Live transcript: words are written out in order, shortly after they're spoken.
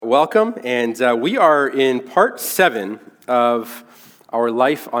welcome, and we are in part 7 of our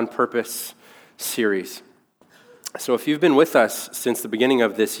Life on Purpose series. So if you've been with us since the beginning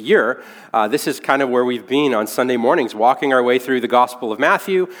of this year, this is kind of where we've been on Sunday mornings, walking our way through the Gospel of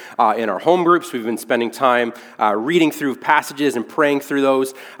Matthew. In our home groups, we've been spending time reading through passages and praying through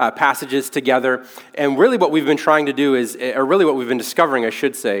those passages together. And really what we've been trying to do is, or really what we've been discovering, I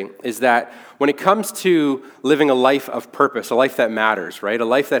should say, is that when it comes to living a life of purpose, a life that matters, right? A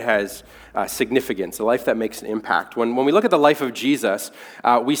life that has significance, a life that makes an impact. When we look at the life of Jesus,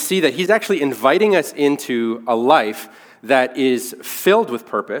 we see that he's actually inviting us into a life that is filled with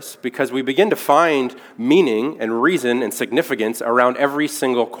purpose because we begin to find meaning and reason and significance around every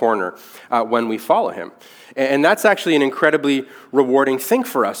single corner when we follow him. And that's actually an incredibly rewarding thing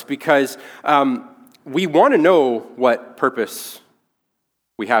for us because we want to know what purpose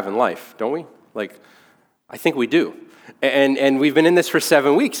we have in life, don't we? I think we do. And we've been in this for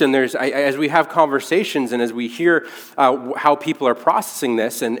 7 weeks, and as we have conversations and as we hear how people are processing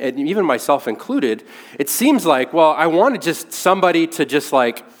this, and even myself included, it seems like, well, I want just somebody to just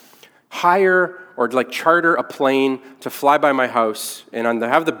hire or charter a plane to fly by my house, and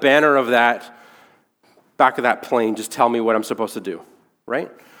have the banner of that back of that plane just tell me what I'm supposed to do,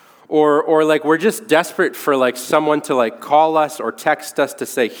 right? Or we're just desperate for someone to call us or text us to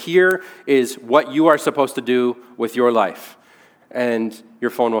say, here is what you are supposed to do with your life. And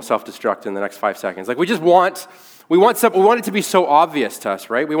your phone will self-destruct in the next 5 seconds. We want it to be so obvious to us,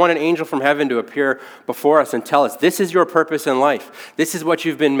 right? We want an angel from heaven to appear before us and tell us, this is your purpose in life. This is what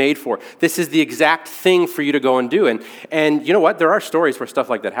you've been made for. This is the exact thing for you to go and do. And you know what? There are stories where stuff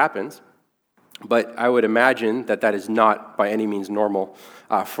like that happens. But I would imagine that is not by any means normal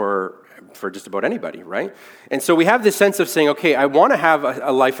for just about anybody, right? And so we have this sense of saying, okay, I want to have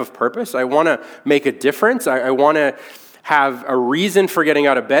a life of purpose. I want to make a difference. I want to have a reason for getting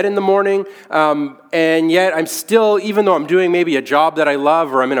out of bed in the morning. And yet I'm still, even though I'm doing maybe a job that I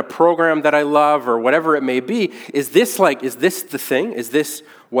love or I'm in a program that I love or whatever it may be, is this the thing? Is this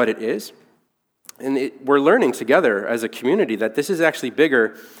what it is? And we're learning together as a community that this is actually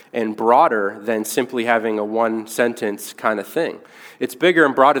bigger and broader than simply having a one-sentence kind of thing. It's bigger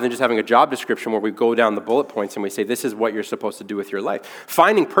and broader than just having a job description where we go down the bullet points and we say, this is what you're supposed to do with your life.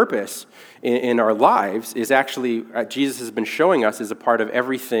 Finding purpose in our lives is actually, Jesus has been showing us, is a part of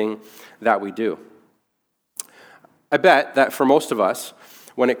everything that we do. I bet that for most of us,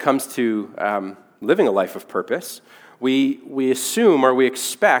 when it comes to living a life of purpose, we assume or we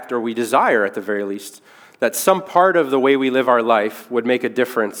expect or we desire at the very least that some part of the way we live our life would make a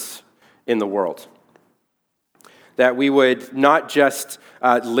difference in the world. That we would not just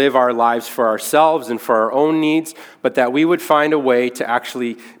live our lives for ourselves and for our own needs, but that we would find a way to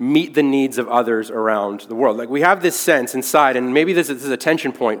actually meet the needs of others around the world. We have this sense inside, and maybe this is a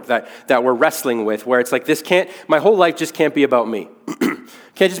tension point that we're wrestling with, where it's my whole life just can't be about me.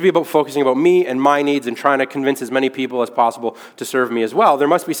 Can't just be about focusing about me and my needs and trying to convince as many people as possible to serve me as well. There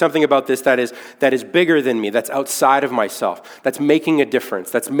must be something about this that is bigger than me, that's outside of myself, that's making a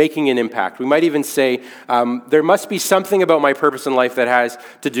difference, that's making an impact. We might even say there must be something about my purpose in life that has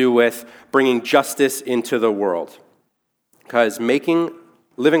to do with bringing justice into the world. Because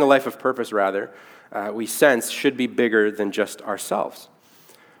living a life of purpose, we sense should be bigger than just ourselves.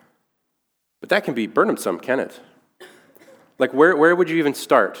 But that can be burdensome, can it? Where would you even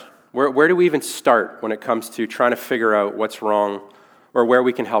start? Where do we even start when it comes to trying to figure out what's wrong or where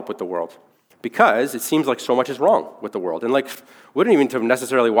we can help with the world? Because it seems like so much is wrong with the world. And we don't even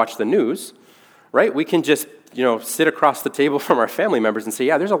necessarily watch the news, right? We can just, sit across the table from our family members and say,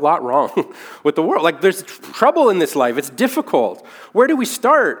 yeah, there's a lot wrong with the world. There's trouble in this life. It's difficult. Where do we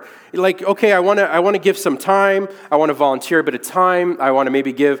start? Okay, I want to give some time. I want to volunteer a bit of time. I want to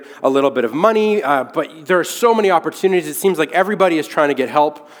maybe give a little bit of money. But there are so many opportunities. It seems like everybody is trying to get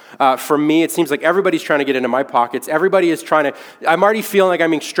help from me. It seems like everybody's trying to get into my pockets. Everybody is I'm already feeling like I'm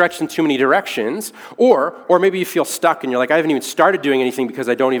being stretched in too many directions. Or maybe you feel stuck and you're like, I haven't even started doing anything because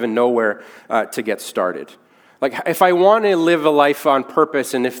I don't even know where to get started. If I want to live a life on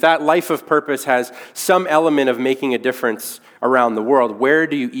purpose, and if that life of purpose has some element of making a difference around the world, where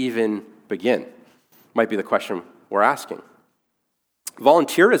do you even begin? Might be the question we're asking.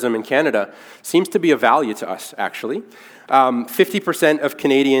 Volunteerism in Canada seems to be of value to us, actually. 50% of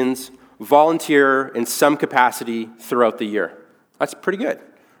Canadians volunteer in some capacity throughout the year. That's pretty good,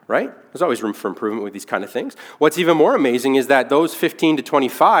 right? There's always room for improvement with these kind of things. What's even more amazing is that those 15 to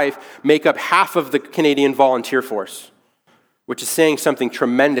 25 make up half of the Canadian volunteer force, which is saying something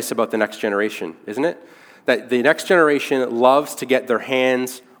tremendous about the next generation, isn't it? That the next generation loves to get their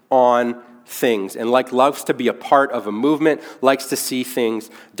hands on things and loves to be a part of a movement, likes to see things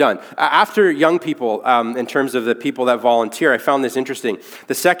done. After young people, in terms of the people that volunteer, I found this interesting.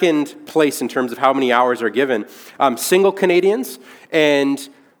 The second place in terms of how many hours are given, single Canadians and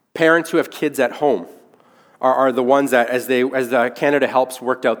parents who have kids at home are the ones that, as the Canada Helps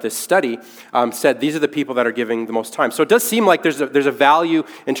worked out this study, said these are the people that are giving the most time. So it does seem like there's a value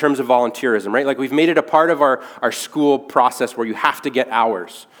in terms of volunteerism, right? Like we've made it a part of our school process where you have to get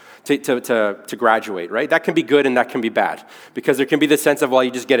hours to graduate, right? That can be good and that can be bad, because there can be the sense of, well,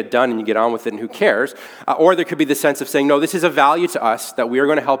 you just get it done and you get on with it and who cares? Or there could be the sense of saying, no, this is a value to us that we are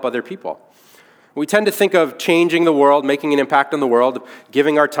going to help other people. We tend to think of changing the world, making an impact on the world,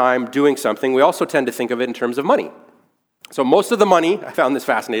 giving our time, doing something. We also tend to think of it in terms of money. So most of the money, I found this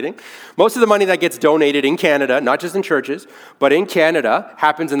fascinating, most of the money that gets donated in Canada, not just in churches, but in Canada,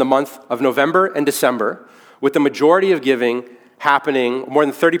 happens in the month of November and December, with the majority of giving happening, more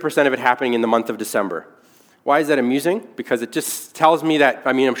than 30% of it happening in the month of December. Why is that amusing? Because it just tells me that,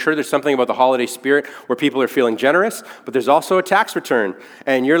 I'm sure there's something about the holiday spirit where people are feeling generous, but there's also a tax return.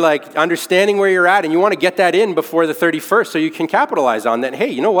 And you're like understanding where you're at, and you want to get that in before the 31st so you can capitalize on that. Hey,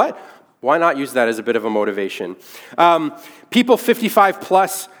 you know what? Why not use that as a bit of a motivation? People 55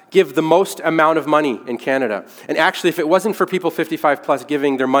 plus give the most amount of money in Canada. And actually, if it wasn't for people 55 plus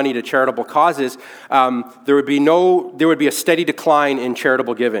giving their money to charitable causes, there would be a steady decline in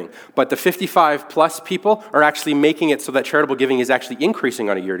charitable giving. But the 55 plus people are actually making it so that charitable giving is actually increasing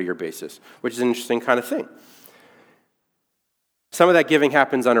on a year-to-year basis, which is an interesting kind of thing. Some of that giving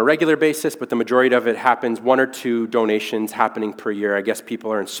happens on a regular basis, but the majority of it happens 1 or 2 donations happening per year. I guess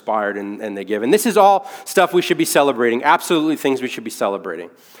people are inspired and they give. And this is all stuff we should be celebrating, absolutely things we should be celebrating.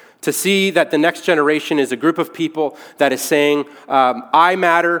 To see that the next generation is a group of people that is saying, I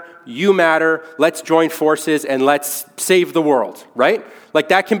matter, you matter, let's join forces and let's save the world, right? Like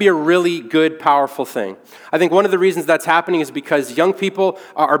that can be a really good, powerful thing. I think one of the reasons that's happening is because young people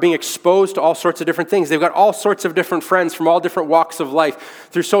are being exposed to all sorts of different things. They've got all sorts of different friends from all different walks of life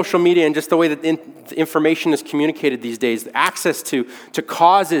through social media and just the way that the information is communicated these days, access to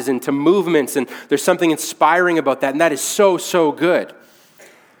causes and to movements, and there's something inspiring about that, and that is so, so good.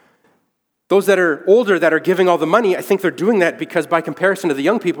 Those that are older that are giving all the money, I think they're doing that because by comparison to the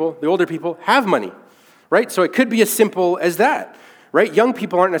young people, the older people have money, right? So it could be as simple as that, right? Young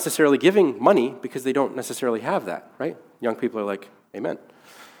people aren't necessarily giving money because they don't necessarily have that, right? Young people are like, amen.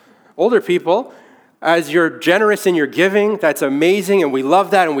 Older people, as you're generous in your giving, that's amazing, and we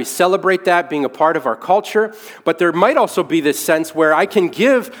love that, and we celebrate that being a part of our culture. But there might also be this sense where I can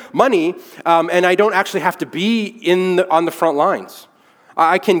give money, and I don't actually have to be on the front lines.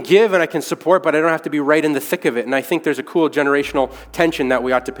 I can give and I can support, but I don't have to be right in the thick of it. And I think there's a cool generational tension that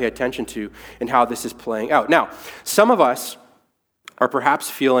we ought to pay attention to in how this is playing out. Now, some of us are perhaps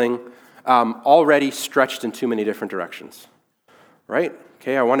feeling already stretched in too many different directions, right?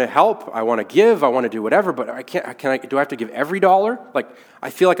 Okay, I want to help, I want to give, I want to do whatever, but I can't. Do I have to give every dollar? Like,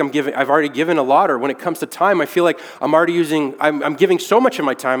 I feel like I've already given a lot, or when it comes to time, I feel like I'm giving so much of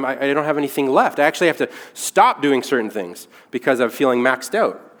my time, I don't have anything left. I actually have to stop doing certain things because I'm feeling maxed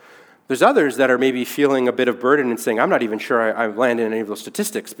out. There's others that are maybe feeling a bit of burden and saying, I'm not even sure I land in any of those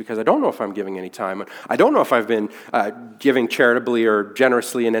statistics because I don't know if I'm giving any time. I don't know if I've been giving charitably or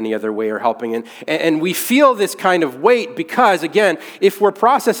generously in any other way or helping. And we feel this kind of weight because, again, if we're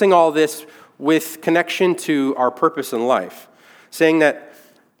processing all this with connection to our purpose in life, saying that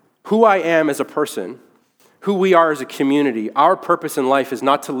who I am as a person, who we are as a community, our purpose in life is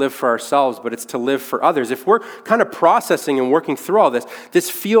not to live for ourselves, but it's to live for others. If we're kind of processing and working through all this,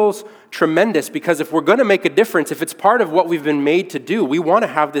 this feels tremendous because if we're going to make a difference, if it's part of what we've been made to do, we want to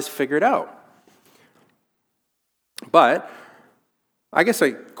have this figured out. But I guess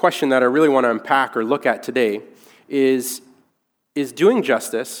a question that I really want to unpack or look at today is doing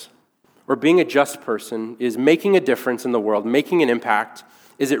justice or being a just person, is making a difference in the world, making an impact,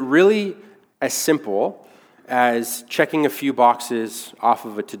 is it really as simple as checking a few boxes off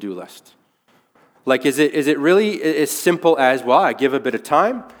of a to-do list? Like, is it really as simple as, well, I give a bit of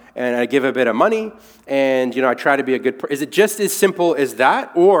time, and I give a bit of money, and, I try to be a good person? Is it just as simple as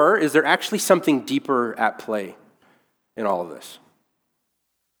that, or is there actually something deeper at play in all of this?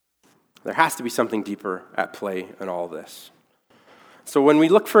 There has to be something deeper at play in all of this. So when we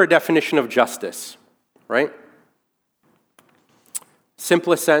look for a definition of justice, right?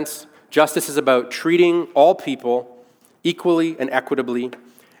 Simplest sense, justice is about treating all people equally and equitably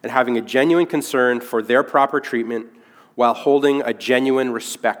and having a genuine concern for their proper treatment while holding a genuine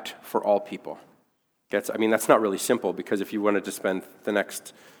respect for all people. That's not really simple, because if you wanted to spend the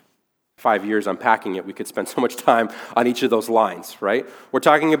next 5 years unpacking it, we could spend so much time on each of those lines, right? We're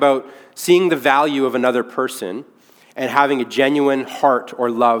talking about seeing the value of another person and having a genuine heart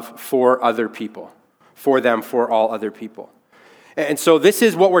or love for other people, for them, for all other people. And so this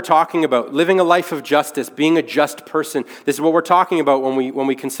is what we're talking about, living a life of justice, being a just person. This is what we're talking about when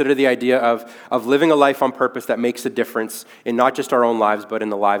we consider the idea of living a life on purpose that makes a difference in not just our own lives, but in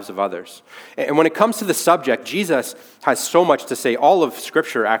the lives of others. And when it comes to the subject, Jesus has so much to say. All of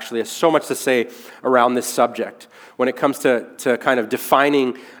Scripture actually has so much to say around this subject when it comes to kind of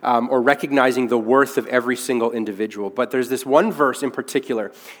defining or recognizing the worth of every single individual. But there's this one verse in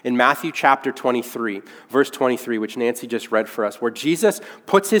particular in Matthew chapter 23, verse 23, which Nancy just read for us, where Jesus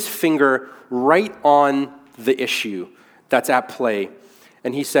puts his finger right on the issue that's at play.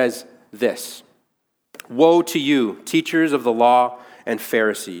 And he says this, "Woe to you, teachers of the law and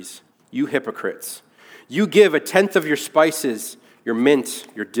Pharisees, you hypocrites! You give 1/10 of your spices, your mint,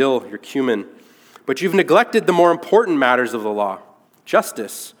 your dill, your cumin, but you've neglected the more important matters of the law,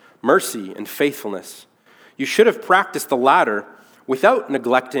 justice, mercy, and faithfulness. You should have practiced the latter without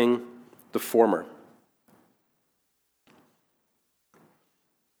neglecting the former."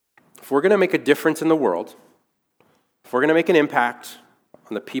 If we're going to make a difference in the world, if we're going to make an impact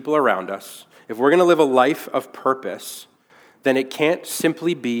on the people around us, if we're going to live a life of purpose, then it can't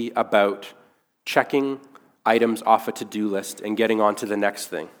simply be about checking items off a to-do list and getting on to the next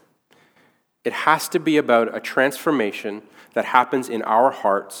thing. It has to be about a transformation that happens in our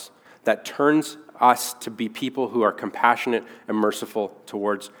hearts that turns us to be people who are compassionate and merciful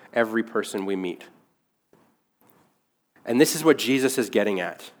towards every person we meet. And this is what Jesus is getting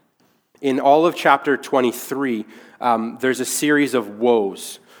at. In all of chapter 23, there's a series of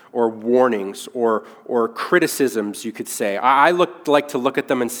woes or warnings or criticisms, you could say. I like to look at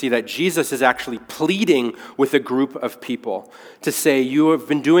them and see that Jesus is actually pleading with a group of people to say, you have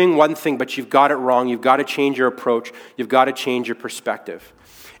been doing one thing, but you've got it wrong. You've got to change your approach. You've got to change your perspective.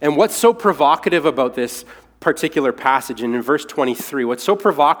 And what's so provocative about this particular passage, and in verse 23, what's so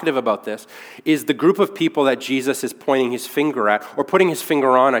provocative about this is the group of people that Jesus is pointing his finger at, or putting his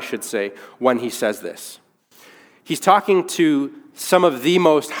finger on, I should say, when he says this. He's talking to some of the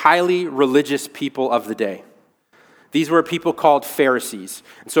most highly religious people of the day. These were people called Pharisees.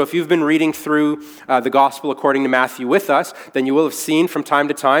 And so if you've been reading through the Gospel according to Matthew with us, then you will have seen from time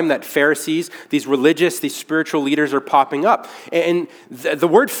to time that Pharisees, these religious, these spiritual leaders are popping up. And the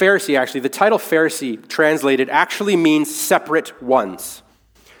word Pharisee, actually, the title Pharisee translated actually means separate ones.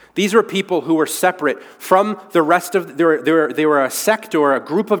 These were people who were separate from the rest of, they were a sect or a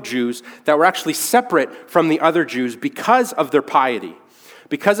group of Jews that were actually separate from the other Jews because of their piety,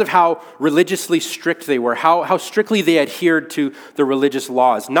 because of how religiously strict they were, how strictly they adhered to the religious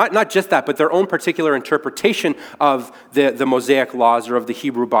laws. Not just that, but their own particular interpretation of the Mosaic laws or of the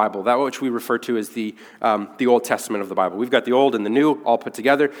Hebrew Bible, that which we refer to as the Old Testament of the Bible. We've got the Old and the New all put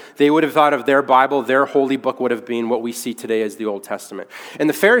together. They would have thought of their Bible, their holy book would have been what we see today as the Old Testament. And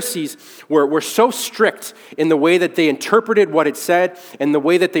the Pharisees were so strict in the way that they interpreted what it said and the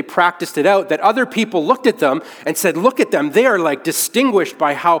way that they practiced it out that other people looked at them and said, look at them, they are like distinguished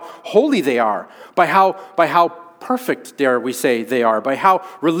by how holy they are, by how perfect, dare we say, they are, by how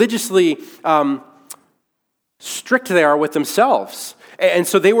religiously strict they are with themselves. And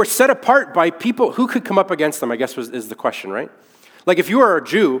so they were set apart by people who could come up against them, I guess is the question, right? Like if you are a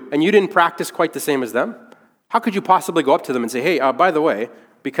Jew and you didn't practice quite the same as them, how could you possibly go up to them and say, hey, by the way,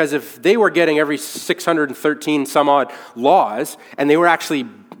 because if they were getting every 613 some odd laws and they were actually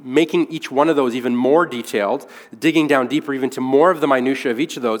making each one of those even more detailed, digging down deeper even to more of the minutia of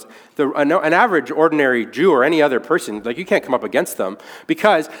each of those, an average ordinary Jew or any other person, like you can't come up against them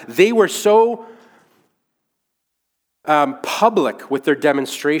because they were so public with their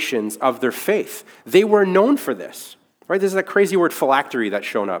demonstrations of their faith. They were known for this. Right, there's that crazy word phylactery that's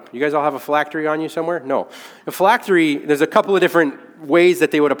shown up. You guys all have a phylactery on you somewhere? No. A phylactery, there's a couple of different ways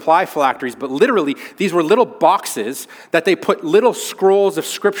that they would apply phylacteries, but literally these were little boxes that they put little scrolls of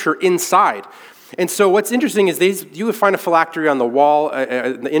scripture inside. And so what's interesting is you would find a phylactery on the wall,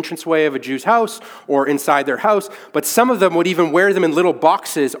 the entranceway of a Jew's house or inside their house, but some of them would even wear them in little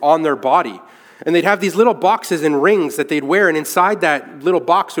boxes on their body. And they'd have these little boxes and rings that they'd wear, and inside that little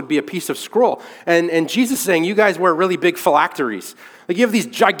box would be a piece of scroll. And Jesus is saying, you guys wear really big phylacteries. Like you have these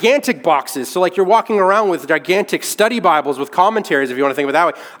gigantic boxes, so like you're walking around with gigantic study Bibles with commentaries, if you want to think of it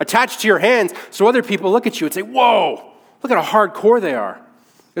that way, attached to your hands, so other people look at you and say, whoa, look at how hardcore they are.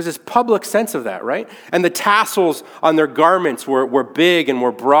 There's this public sense of that, right? And the tassels on their garments were big and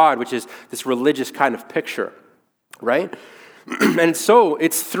were broad, which is this religious kind of picture, right? And so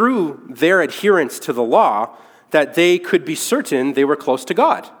it's through their adherence to the law that they could be certain they were close to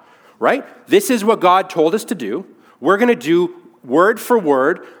God, right? This is what God told us to do. We're going to do word for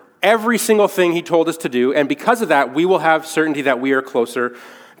word every single thing he told us to do, and because of that, we will have certainty that we are closer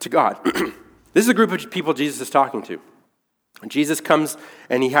to God. This is a group of people Jesus is talking to. Jesus comes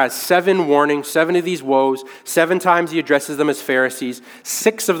and he has 7 warnings, 7 of these woes. 7 times he addresses them as Pharisees.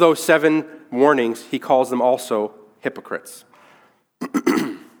 6 of those 7 warnings, he calls them also hypocrites.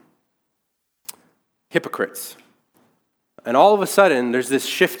 Hypocrites. And all of a sudden, there's this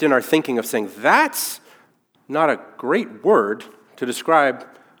shift in our thinking of saying, that's not a great word to describe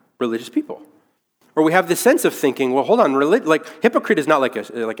religious people. Or we have this sense of thinking, well, hold on, hypocrite is not like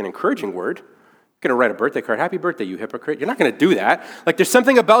an encouraging word. You're going to write a birthday card, happy birthday, you hypocrite. You're not going to do that. There's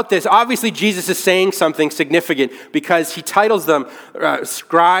something about this. Obviously, Jesus is saying something significant because he titles them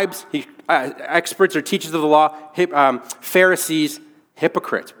scribes, experts or teachers of the law, Pharisees,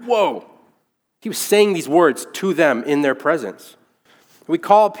 hypocrites. Whoa. He was saying these words to them in their presence. We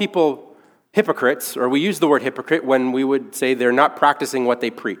call people hypocrites, or we use the word hypocrite when we would say they're not practicing what they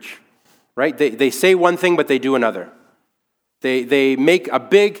preach, right? They say one thing, but they do another. They make a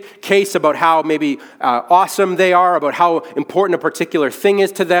big case about how maybe awesome they are, about how important a particular thing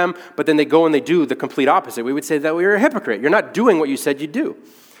is to them, but then they go and they do the complete opposite. We would say that you're a hypocrite. You're not doing what you said you'd do.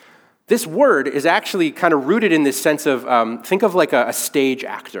 This word is actually kind of rooted in this sense of, think of like a stage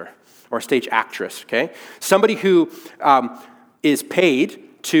actor or a stage actress, okay? Somebody who is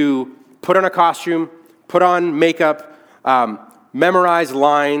paid to put on a costume, put on makeup, memorize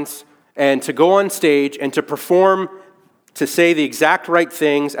lines, and to go on stage and to perform, to say the exact right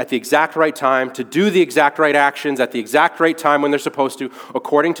things at the exact right time, to do the exact right actions at the exact right time when they're supposed to,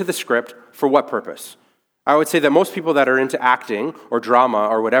 according to the script. For what purpose? I would say that most people that are into acting or drama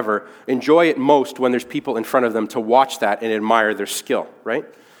or whatever enjoy it most when there's people in front of them to watch that and admire their skill, right?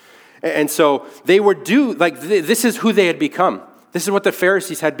 And so they would do, this is who they had become. This is what the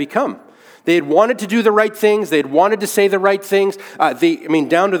Pharisees had become. They had wanted to do the right things. They had wanted to say the right things.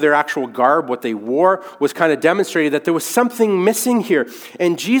 Down to their actual garb, what they wore was kind of demonstrated that there was something missing here.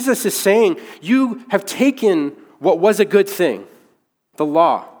 And Jesus is saying, you have taken what was a good thing, the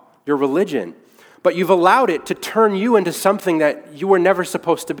law, your religion, but you've allowed it to turn you into something that you were never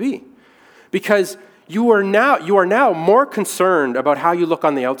supposed to be. Because you are now more concerned about how you look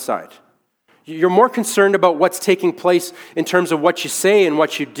on the outside. You're more concerned about what's taking place in terms of what you say and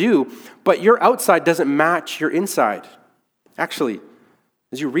what you do, but your outside doesn't match your inside. Actually,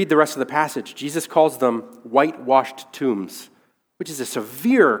 as you read the rest of the passage, Jesus calls them whitewashed tombs, which is a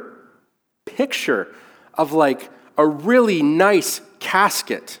severe picture of like a really nice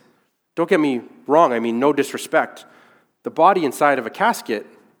casket. Don't get me wrong, I mean no disrespect. The body inside of a casket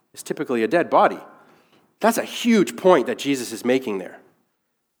is typically a dead body. That's a huge point that Jesus is making there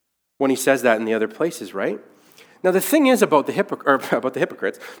when he says that in the other places, right? Now, the thing is about the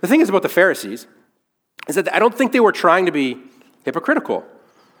hypocrites, the thing is about the Pharisees, is that I don't think they were trying to be hypocritical.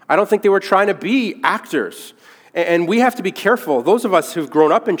 I don't think they were trying to be actors. And we have to be careful. Those of us who've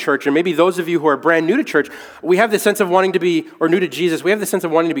grown up in church, and maybe those of you who are brand new to church, we have this sense of wanting to be, or new to Jesus, we have this sense of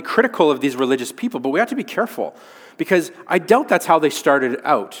wanting to be critical of these religious people, but we have to be careful because I doubt that's how they started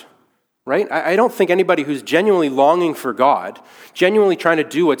out. Right? I don't think anybody who's genuinely longing for God, genuinely trying to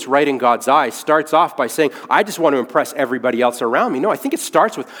do what's right in God's eyes, starts off by saying, I just want to impress everybody else around me. No, I think it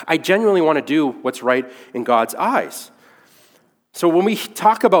starts with, I genuinely want to do what's right in God's eyes. So when we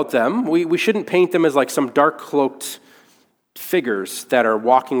talk about them, we shouldn't paint them as like some dark-cloaked figures that are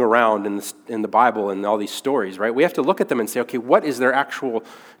walking around in the Bible and all these stories, right? We have to look at them and say, okay, what is their actual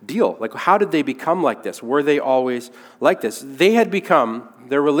deal? Like, how did they become like this? Were they always like this? They had become,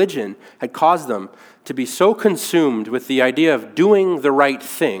 their religion had caused them to be so consumed with the idea of doing the right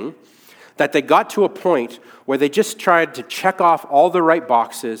thing that they got to a point where they just tried to check off all the right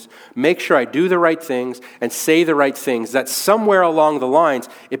boxes, make sure I do the right things, and say the right things, that somewhere along the lines,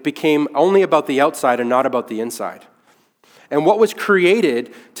 it became only about the outside and not about the inside. And what was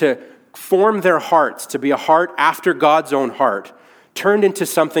created to form their hearts, to be a heart after God's own heart, turned into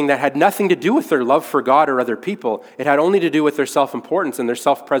something that had nothing to do with their love for God or other people. It had only to do with their self-importance and their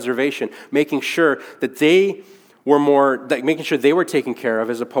self-preservation, making sure that they were taken care of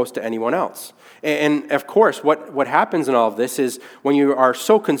as opposed to anyone else. And of course, what happens in all of this is when you are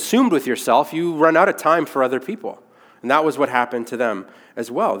so consumed with yourself, you run out of time for other people. And that was what happened to them as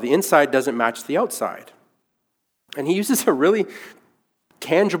well. The inside doesn't match the outside. And he uses a really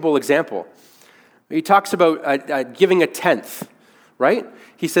tangible example. He talks about giving a tenth, right?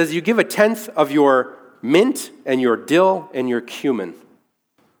 He says you give a tenth of your mint and your dill and your cumin.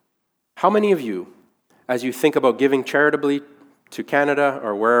 How many of you, as you think about giving charitably to Canada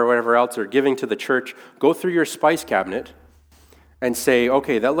or wherever else, or giving to the church, go through your spice cabinet and say,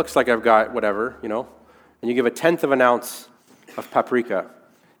 okay, that looks like I've got whatever, and you give 1/10 of an ounce of paprika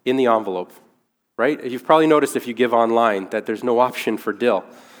in the envelope, right? You've probably noticed if you give online that there's no option for dill,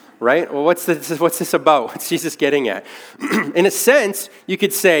 right? Well, what's this about? What's Jesus getting at? In a sense, you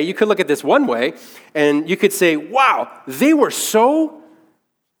could look at this one way, and you could say, wow, they were so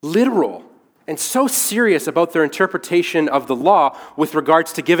literal and so serious about their interpretation of the law with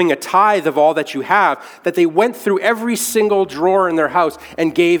regards to giving a tithe of all that you have, that they went through every single drawer in their house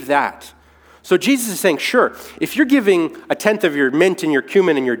and gave that. So Jesus is saying, sure, if you're giving 1/10 of your mint and your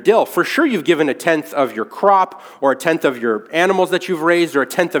cumin and your dill, for sure you've given 1/10 of your crop or 1/10 of your animals that you've raised or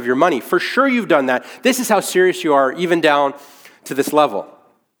 1/10 of your money. For sure you've done that. This is how serious you are, even down to this level.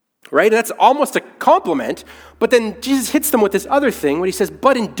 Right? That's almost a compliment, but then Jesus hits them with this other thing when he says,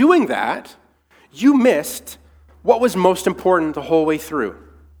 but in doing that, you missed what was most important the whole way through.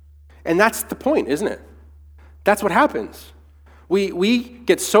 And that's the point, isn't it? That's what happens. We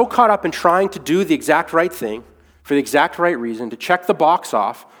get so caught up in trying to do the exact right thing for the exact right reason, to check the box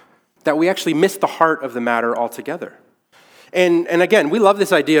off, that we actually miss the heart of the matter altogether. And again, we love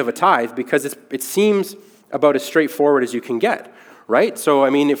this idea of a tithe because it seems about as straightforward as you can get. Right? So, I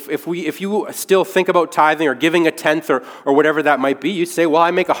mean, if you still think about tithing or giving 1/10 or whatever that might be, you say, well,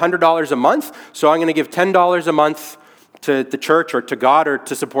 I make $100 a month, so I'm going to give $10 a month to the church or to God or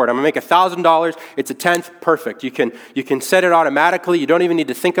to support. I'm going to make $1,000. It's 1/10. Perfect. You can set it automatically. You don't even need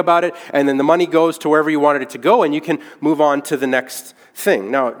to think about it. And then the money goes to wherever you wanted it to go, and you can move on to the next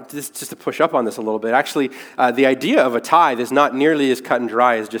thing. Now, just to push up on this a little bit, actually, the idea of a tithe is not nearly as cut and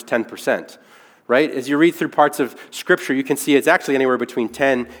dry as just 10%. Right? As you read through parts of Scripture, you can see it's actually anywhere between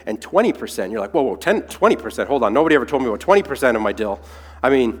 10 and 20%. You're like, whoa, 10, 20%, hold on. Nobody ever told me about 20% of my dill. I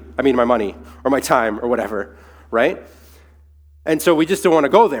mean my money or my time or whatever, right? And so we just don't want to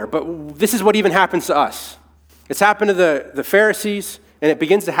go there. But this is what even happens to us. It's happened to the Pharisees, and it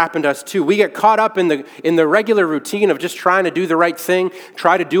begins to happen to us too. We get caught up in the regular routine of just trying to do the right thing,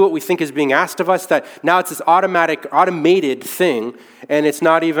 try to do what we think is being asked of us, that now it's this automated thing, and it's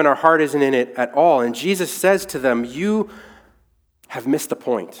not even, our heart isn't in it at all. And Jesus says to them, you have missed the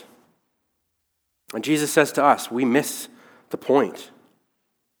point. And Jesus says to us, we miss the point.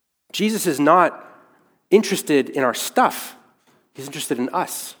 Jesus is not interested in our stuff. He's interested in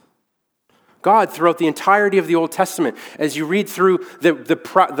us. God, throughout the entirety of the Old Testament, as you read through the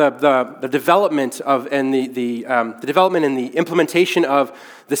development of and the development and the implementation of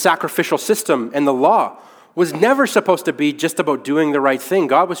the sacrificial system and the law, was never supposed to be just about doing the right thing.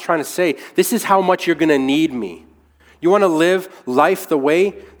 God was trying to say, this is how much you're going to need me. You want to live life the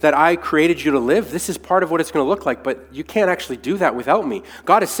way that I created you to live? This is part of what it's going to look like, but you can't actually do that without me.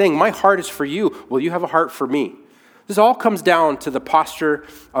 God is saying, my heart is for you. Will you have a heart for me? This all comes down to the posture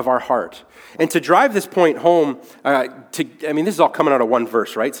of our heart. And to drive this point home, this is all coming out of one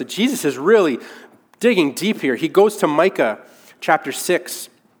verse, right? So Jesus is really digging deep here. He goes to Micah chapter 6,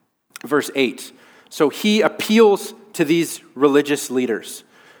 verse 8. So he appeals to these religious leaders.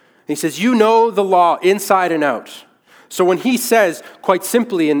 He says, you know the law inside and out. So when he says, quite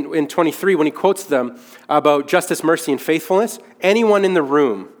simply in 23, when he quotes them about justice, mercy, and faithfulness, anyone in the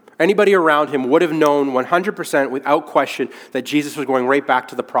room, anybody around him would have known 100% without question that Jesus was going right back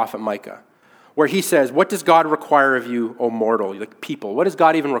to the prophet Micah, where he says, what does God require of you, O mortal, like people? What does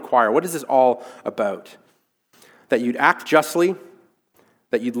God even require? What is this all about? That you'd act justly,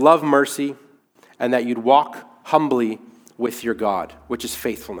 that you'd love mercy, and that you'd walk humbly with your God, which is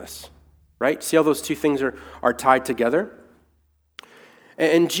faithfulness, right? See how those two things are tied together?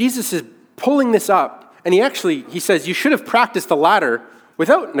 And Jesus is pulling this up, and he says, you should have practiced the latter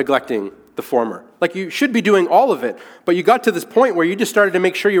without neglecting the former. Like, you should be doing all of it, but you got to this point where you just started to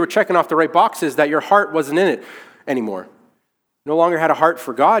make sure you were checking off the right boxes, that your heart wasn't in it anymore. You no longer had a heart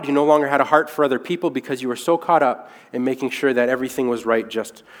for God. You no longer had a heart for other people because you were so caught up in making sure that everything was right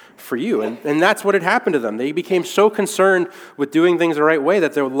just for you. And that's what had happened to them. They became so concerned with doing things the right way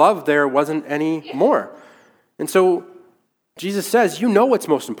that their love there wasn't any more. And so Jesus says, you know what's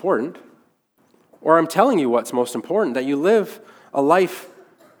most important, or I'm telling you what's most important, that you live a life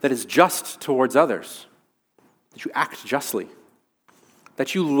that is just towards others, that you act justly,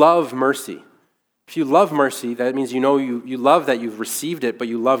 that you love mercy. If you love mercy, that means you love that you've received it, but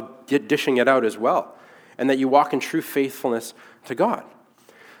you love dishing it out as well, and that you walk in true faithfulness to God.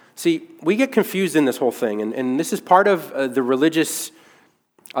 See, we get confused in this whole thing, and this is part of the religious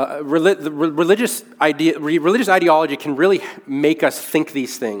ideology can really make us think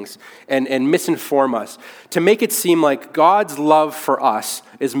these things and misinform us, to make it seem like God's love for us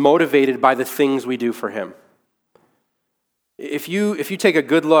is motivated by the things we do for him. If you take a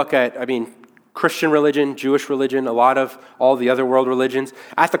good look at, Christian religion, Jewish religion, a lot of all the other world religions,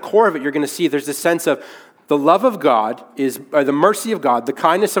 at the core of it, you're going to see there's this sense of the love of God the mercy of God, the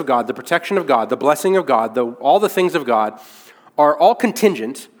kindness of God, the protection of God, the blessing of God, all the things of God are all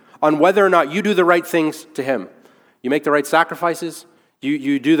contingent on whether or not you do the right things to him. You make the right sacrifices,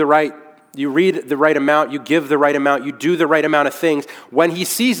 you do the right, you read the right amount, you give the right amount, you do the right amount of things. When he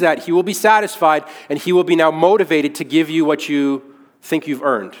sees that, he will be satisfied and he will be now motivated to give you what you think you've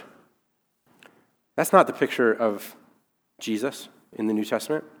earned. That's not the picture of Jesus in the New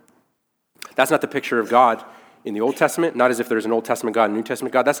Testament. That's not the picture of God in the Old Testament, not as if there's an Old Testament God and a New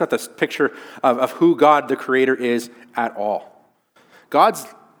Testament God. That's not the picture of who God, the Creator, is at all. God's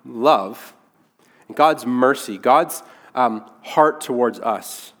love and God's mercy, God's heart towards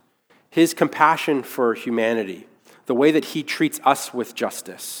us, his compassion for humanity, the way that he treats us with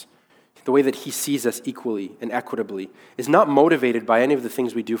justice, the way that he sees us equally and equitably, is not motivated by any of the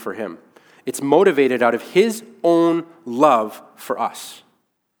things we do for him. It's motivated out of his own love for us,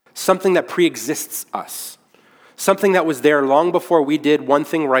 something that preexists us, something that was there long before we did one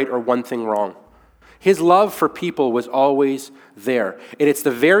thing right or one thing wrong. His love for people was always there. And it's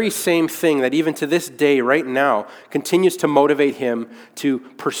the very same thing that even to this day, right now, continues to motivate him to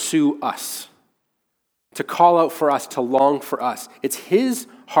pursue us, to call out for us, to long for us. It's his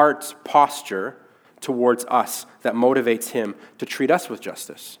heart's posture towards us that motivates him to treat us with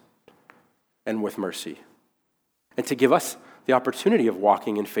justice and with mercy, and to give us the opportunity of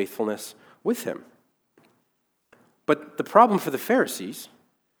walking in faithfulness with him. But the problem for the Pharisees,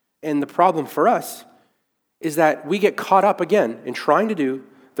 and the problem for us, is that we get caught up again in trying to do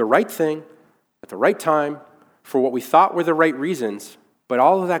the right thing at the right time for what we thought were the right reasons, but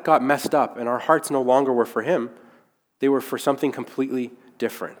all of that got messed up and our hearts no longer were for him. They were for something completely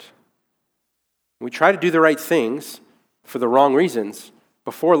different. We try to do the right things for the wrong reasons.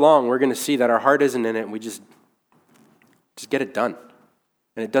 Before long, we're going to see that our heart isn't in it and we just get it done.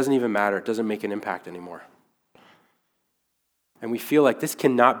 And it doesn't even matter. It doesn't make an impact anymore. And we feel like this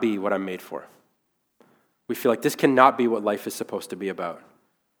cannot be what I'm made for. We feel like this cannot be what life is supposed to be about.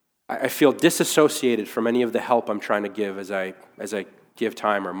 I feel disassociated from any of the help I'm trying to give as I give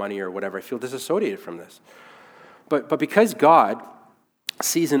time or money or whatever. I feel disassociated from this. But because God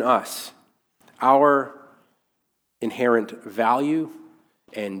sees in us our inherent value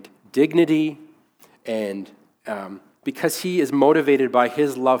and dignity, and because he is motivated by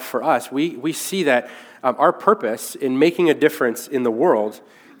his love for us, we see that our purpose in making a difference in the world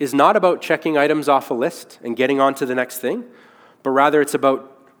is not about checking items off a list and getting on to the next thing, but rather it's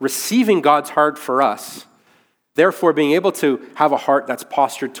about receiving God's heart for us, therefore being able to have a heart that's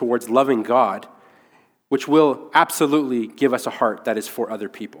postured towards loving God, which will absolutely give us a heart that is for other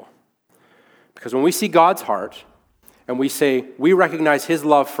people. Because when we see God's heart and we say we recognize his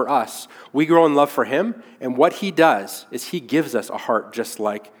love for us, we grow in love for him, and what he does is he gives us a heart just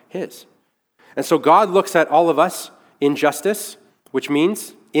like his. And so God looks at all of us in justice, which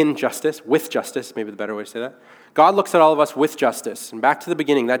means in justice, with justice, maybe the better way to say that. God looks at all of us with justice. And back to the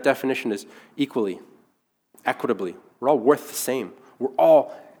beginning, that definition is equally, equitably. We're all worth the same. We're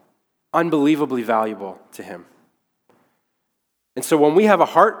all unbelievably valuable to him. And so when we have a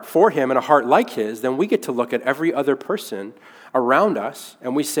heart for him and a heart like his, then we get to look at every other person around us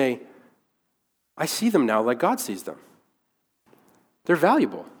and we say, I see them now like God sees them. They're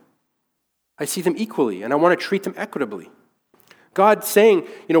valuable. I see them equally and I want to treat them equitably. God saying,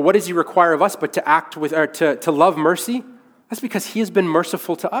 what does he require of us but to act with, or to love mercy? That's because he has been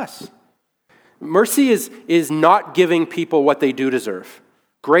merciful to us. Mercy is not giving people what they do deserve.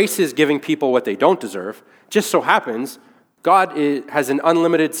 Grace is giving people what they don't deserve. Just so happens, God has an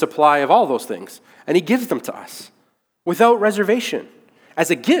unlimited supply of all those things, and he gives them to us without reservation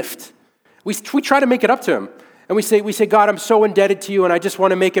as a gift. We try to make it up to him. And we say, God, I'm so indebted to you, and I just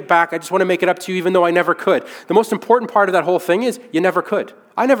want to make it back. I just want to make it up to you, even though I never could. The most important part of that whole thing is you never could.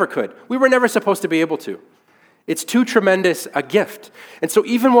 I never could. We were never supposed to be able to. It's too tremendous a gift. And so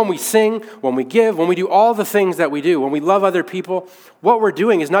even when we sing, when we give, when we do all the things that we do, when we love other people, what we're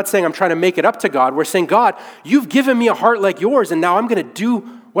doing is not saying I'm trying to make it up to God. We're saying, God, you've given me a heart like yours, and now I'm going to do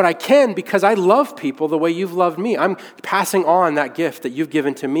what I can because I love people the way you've loved me. I'm passing on that gift that you've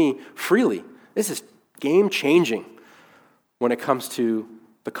given to me freely. This is game-changing when it comes to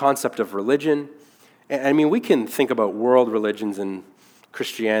the concept of religion. And I mean, we can think about world religions and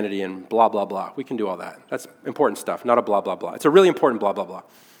Christianity and blah, blah, blah. We can do all that. That's important stuff, not a blah, blah, blah. It's a really important blah, blah, blah.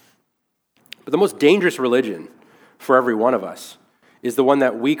 But the most dangerous religion for every one of us is the one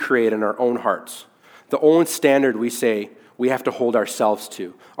that we create in our own hearts. The own standard we say we have to hold ourselves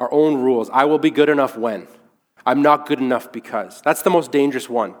to. Our own rules. I will be good enough when. I'm not good enough because. That's the most dangerous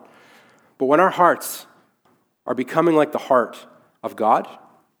one. But when our hearts are becoming like the heart of God,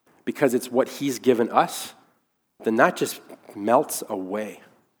 because it's what he's given us, then that just melts away.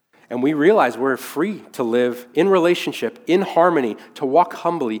 And we realize we're free to live in relationship, in harmony, to walk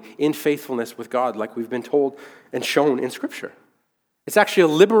humbly in faithfulness with God, like we've been told and shown in Scripture. It's actually a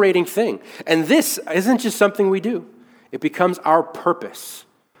liberating thing. And this isn't just something we do. It becomes our purpose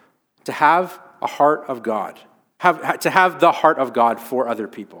to have a heart of God, to have the heart of God for other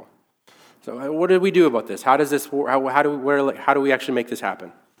people. So what do we do about this? How does this? How do we actually make this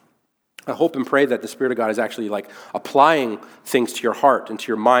happen? I hope and pray that the Spirit of God is actually applying things to your heart and to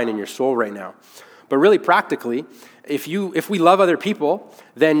your mind and your soul right now. But really practically, if we love other people,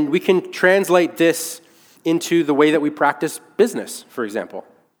 then we can translate this into the way that we practice business, for example.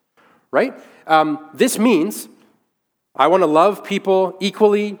 Right? This means I want to love people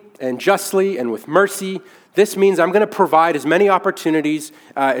equally and justly and with mercy. This means I'm going to provide as many opportunities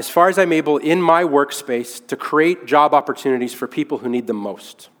as far as I'm able in my workspace to create job opportunities for people who need them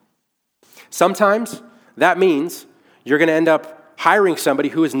most. Sometimes that means you're going to end up hiring somebody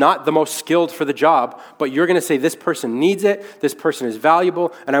who is not the most skilled for the job, but you're going to say, this person needs it, this person is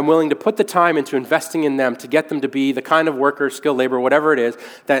valuable, and I'm willing to put the time into investing in them to get them to be the kind of worker, skilled labor, whatever it is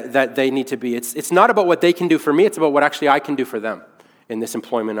that they need to be. It's not about what they can do for me, it's about what actually I can do for them in this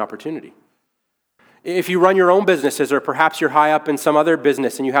employment opportunity. If you run your own businesses, or perhaps you're high up in some other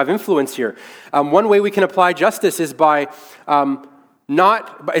business and you have influence here, one way we can apply justice is by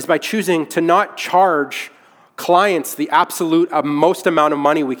choosing to not charge clients the absolute most amount of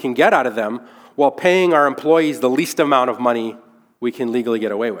money we can get out of them while paying our employees the least amount of money we can legally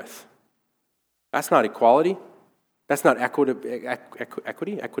get away with. That's not equality. That's not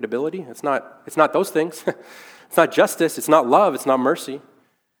equitability. It's not those things. It's not justice. It's not love. It's not mercy.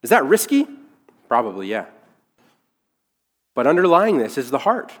 Is that risky? Probably, yeah. But underlying this is the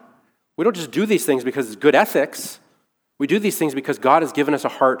heart. We don't just do these things because it's good ethics. We do these things because God has given us a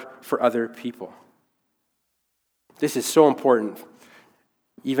heart for other people. This is so important,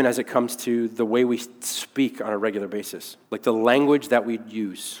 even as it comes to the way we speak on a regular basis, like the language that we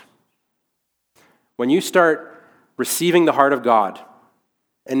use. When you start receiving the heart of God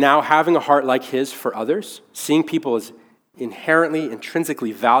and now having a heart like his for others, seeing people as inherently,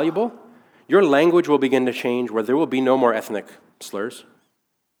 intrinsically valuable, your language will begin to change where there will be no more ethnic slurs.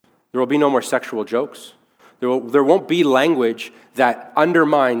 There will be no more sexual jokes. There won't be language that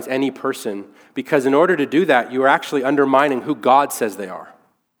undermines any person, because in order to do that, you are actually undermining who God says they are.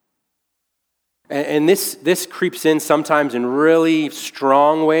 And this creeps in sometimes in really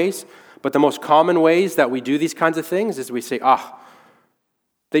strong ways, but the most common ways that we do these kinds of things is we say,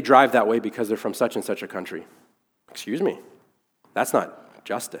 they drive that way because they're from such and such a country. Excuse me, that's not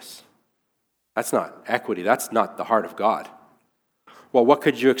justice. That's not equity. That's not the heart of God. Well, what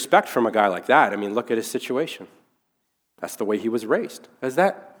could you expect from a guy like that? I mean, look at his situation. That's the way he was raised. Is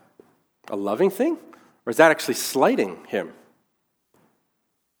that a loving thing? Or is that actually slighting him?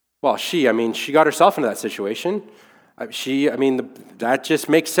 Well, she got herself into that situation. That just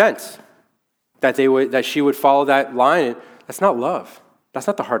makes sense that she would follow that line. That's not love. That's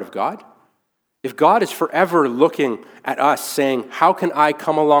not the heart of God. If God is forever looking at us saying, how can I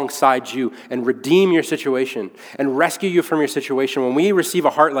come alongside you and redeem your situation and rescue you from your situation? When we receive a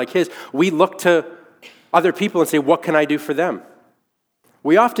heart like his, we look to other people and say, what can I do for them?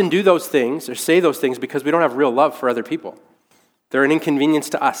 We often do those things or say those things because we don't have real love for other people. They're an inconvenience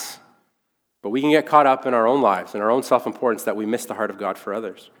to us. But we can get caught up in our own lives and our own self-importance that we miss the heart of God for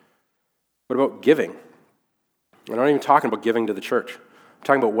others. What about giving? I'm not even talking about giving to the church. I'm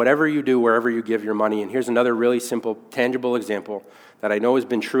talking about whatever you do, wherever you give your money. And here's another really simple, tangible example that I know has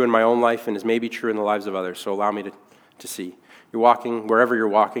been true in my own life and is maybe true in the lives of others. So allow me to see. You're walking, wherever you're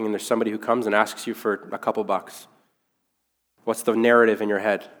walking, and there's somebody who comes and asks you for a couple bucks. What's the narrative in your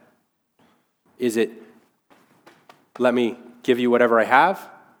head? Is it, let me give you whatever I have?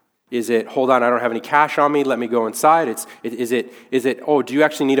 Is it, hold on, I don't have any cash on me, let me go inside? Is it, oh, do you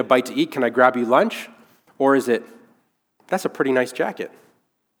actually need a bite to eat? Can I grab you lunch? Or is it, that's a pretty nice jacket.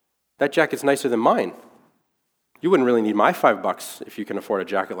 That jacket's nicer than mine. You wouldn't really need my $5 if you can afford a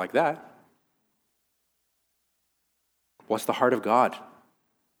jacket like that. What's the heart of God?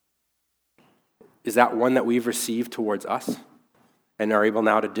 Is that one that we've received towards us and are able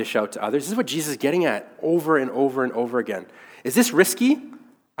now to dish out to others? This is what Jesus is getting at over and over and over again. Is this risky?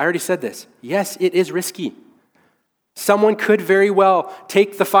 I already said this. Yes, it is risky. Someone could very well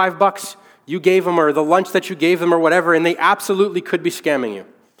take the $5 you gave them or the lunch that you gave them or whatever, and they absolutely could be scamming you.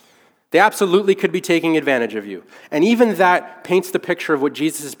 They absolutely could be taking advantage of you. And even that paints the picture of what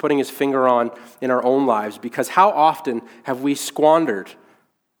Jesus is putting his finger on in our own lives, because how often have we squandered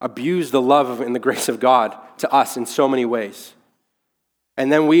abuse the love and the grace of God to us in so many ways.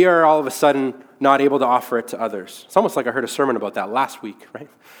 And then we are all of a sudden not able to offer it to others. It's almost like I heard a sermon about that last week, right?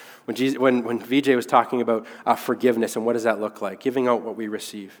 When VJ was talking about forgiveness and what does that look like, giving out what we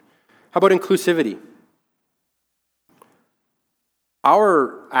receive. How about inclusivity?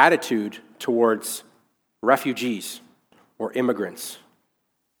 Our attitude towards refugees or immigrants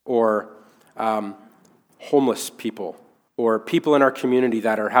or homeless people or people in our community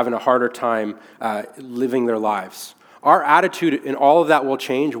that are having a harder time living their lives. Our attitude in all of that will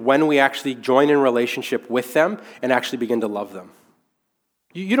change when we actually join in relationship with them and actually begin to love them.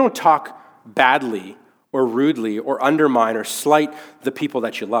 You don't talk badly or rudely or undermine or slight the people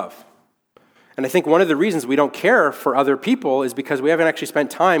that you love. And I think one of the reasons we don't care for other people is because we haven't actually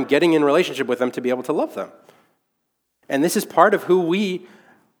spent time getting in relationship with them to be able to love them. And this is part of who we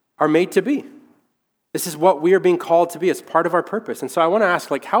are made to be. This is what we are being called to be. It's part of our purpose. And so I want to ask,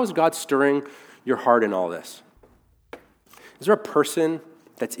 how is God stirring your heart in all this? Is there a person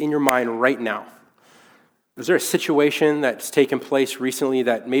that's in your mind right now? Is there a situation that's taken place recently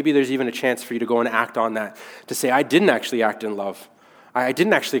that maybe there's even a chance for you to go and act on that, to say, I didn't actually act in love. I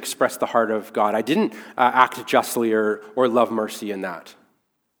didn't actually express the heart of God. I didn't act justly or love mercy in that.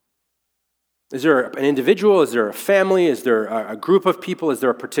 Is there an individual? Is there a family? Is there a group of people? Is there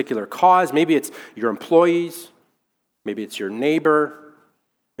a particular cause? Maybe it's your employees. Maybe it's your neighbor.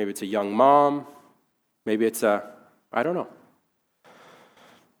 Maybe it's a young mom. Maybe it's I don't know.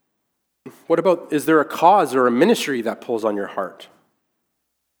 What about, is there a cause or a ministry that pulls on your heart?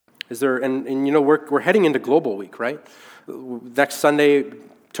 Is there, and you know, we're heading into Global Week, right? Next Sunday,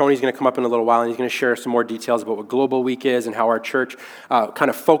 Tony's going to come up in a little while, and he's going to share some more details about what Global Week is and how our church kind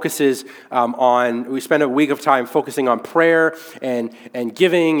of focuses we spend a week of time focusing on prayer and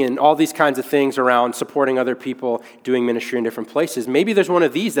giving and all these kinds of things around supporting other people, doing ministry in different places. Maybe there's one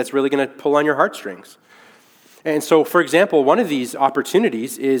of these that's really going to pull on your heartstrings. And so, for example, one of these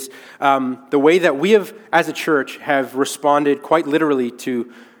opportunities is the way that we have, as a church, have responded quite literally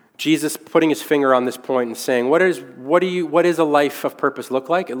to Jesus putting his finger on this point and saying, what does a life of purpose look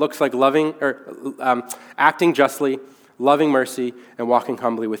like? It looks like acting justly, loving mercy, and walking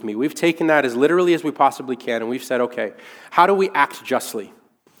humbly with me. We've taken that as literally as we possibly can, and we've said, okay, how do we act justly?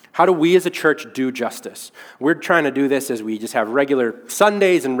 How do we as a church do justice? We're trying to do this as we just have regular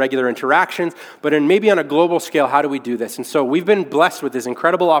Sundays and regular interactions, but maybe on a global scale, how do we do this? And so we've been blessed with this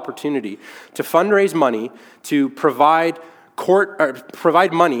incredible opportunity to fundraise money to provide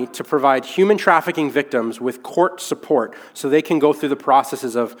money to provide human trafficking victims with court support so they can go through the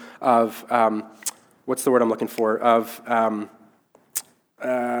processes of what's the word I'm looking for?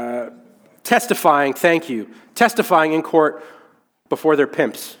 Testifying, thank you. Testifying in court before their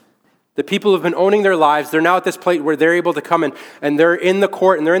pimps. The people who've been owning their lives, they're now at this place where they're able to come in and they're in the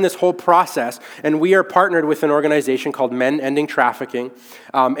court and they're in this whole process. And we are partnered with an organization called Men Ending Trafficking.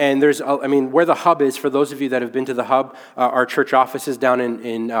 And where the hub is, for those of you that have been to the hub, our church office is down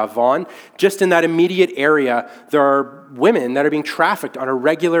in Vaughan. Just in that immediate area, there are women that are being trafficked on a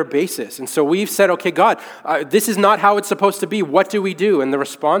regular basis. And so we've said, okay, God, this is not how it's supposed to be. What do we do? And the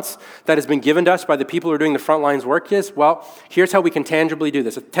response that has been given to us by the people who are doing the front lines work is, well, here's how we can tangibly do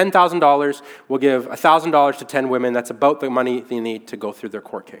this. $10,000, we'll give $1,000 to 10 women. That's about the money they need to go through their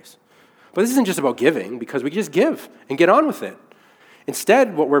court case. But this isn't just about giving, because we can just give and get on with it.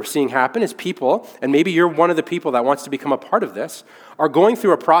 Instead, what we're seeing happen is people, and maybe you're one of the people that wants to become a part of this, are going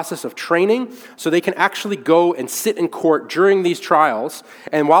through a process of training so they can actually go and sit in court during these trials.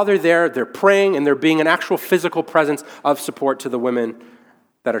 And while they're there, they're praying and they're being an actual physical presence of support to the women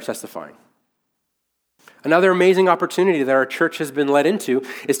that are testifying. Another amazing opportunity that our church has been led into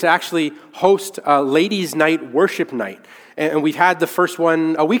is to actually host a ladies' night, worship night. And we had the first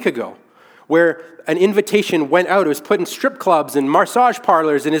one a week ago, where an invitation went out. It was put in strip clubs and massage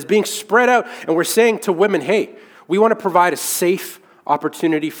parlors and is being spread out. And we're saying to women, hey, we want to provide a safe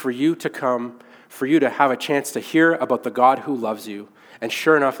opportunity for you to come, for you to have a chance to hear about the God who loves you. And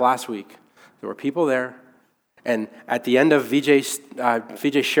sure enough, last week, there were people there. And at the end of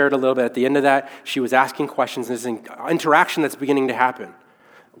VJ shared a little bit, at the end of that, she was asking questions. There's an interaction that's beginning to happen.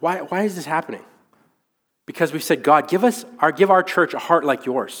 Why is this happening? Because we said, God, give our church a heart like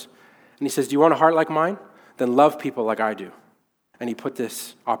yours. And he says, do you want a heart like mine? Then love people like I do. And he put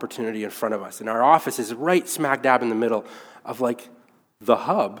this opportunity in front of us. And our office is right smack dab in the middle of the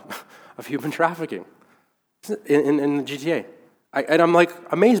hub of human trafficking in the GTA. And I'm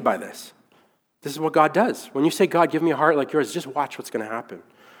amazed by this. This is what God does. When you say, God, give me a heart like yours, just watch what's going to happen.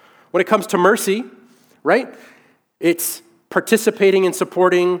 When it comes to mercy, right? It's participating and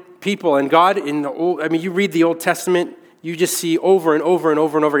supporting people. And God, you read the Old Testament, you just see over and over and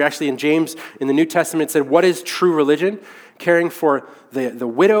over and over. Actually, in James, in the New Testament, it said, what is true religion? Caring for the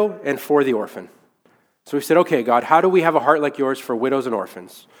widow and for the orphan. So we said, okay, God, how do we have a heart like yours for widows and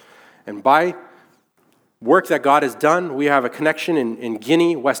orphans? And by work that God has done, we have a connection in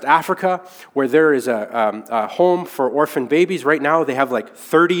Guinea, West Africa, where there is a home for orphan babies. Right now, they have like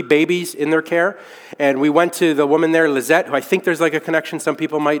 30 babies in their care. And we went to the woman there, Lizette, who I think there's like a connection. Some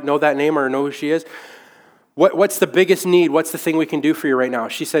people might know that name or know who she is. What's the biggest need? What's the thing we can do for you right now?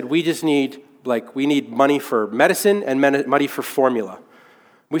 She said, we need money for medicine and money for formula.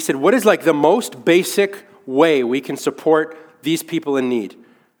 We said, what is like the most basic way we can support these people in need?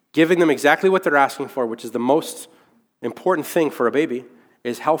 Giving them exactly what they're asking for, which is the most important thing for a baby,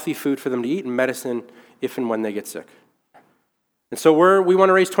 is healthy food for them to eat and medicine if and when they get sick. And so we want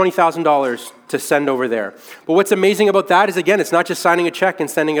to raise $20,000 to send over there. But what's amazing about that is, again, it's not just signing a check and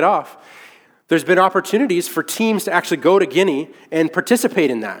sending it off. There's been opportunities for teams to actually go to Guinea and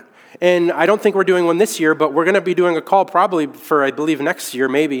participate in that. And I don't think we're doing one this year, but we're going to be doing a call probably for, I believe, next year,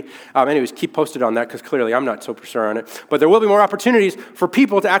 maybe. Anyways, keep posted on that because clearly I'm not so sure on it. But there will be more opportunities for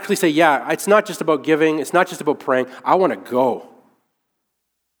people to actually say, yeah, it's not just about giving. It's not just about praying. I want to go.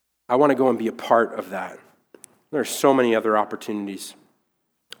 I want to go and be a part of that. There are so many other opportunities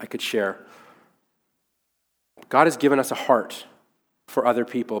I could share. God has given us a heart for other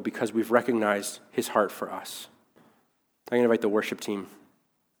people because we've recognized his heart for us. I'm going to invite the worship team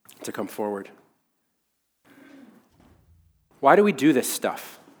to come forward. Why do we do this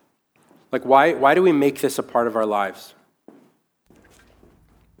stuff? Like, why do we make this a part of our lives?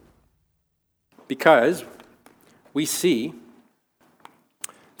 Because we see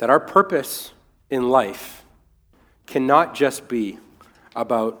that our purpose in life cannot just be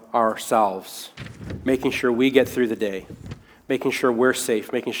about ourselves, making sure we get through the day, making sure we're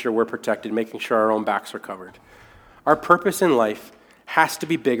safe, making sure we're protected, making sure our own backs are covered. Our purpose in life has to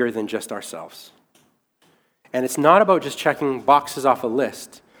be bigger than just ourselves. And it's not about just checking boxes off a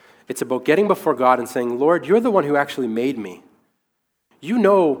list. It's about getting before God and saying, Lord, you're the one who actually made me. You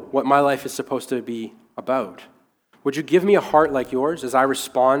know what my life is supposed to be about. Would you give me a heart like yours as I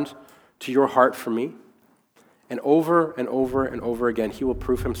respond to your heart for me? And over and over and over again, he will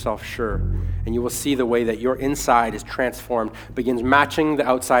prove himself sure. And you will see the way that your inside is transformed, begins matching the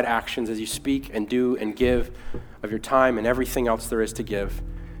outside actions as you speak and do and give of your time and everything else there is to give.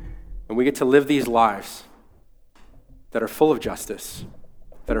 And we get to live these lives that are full of justice,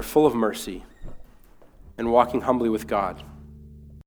 that are full of mercy, and walking humbly with God.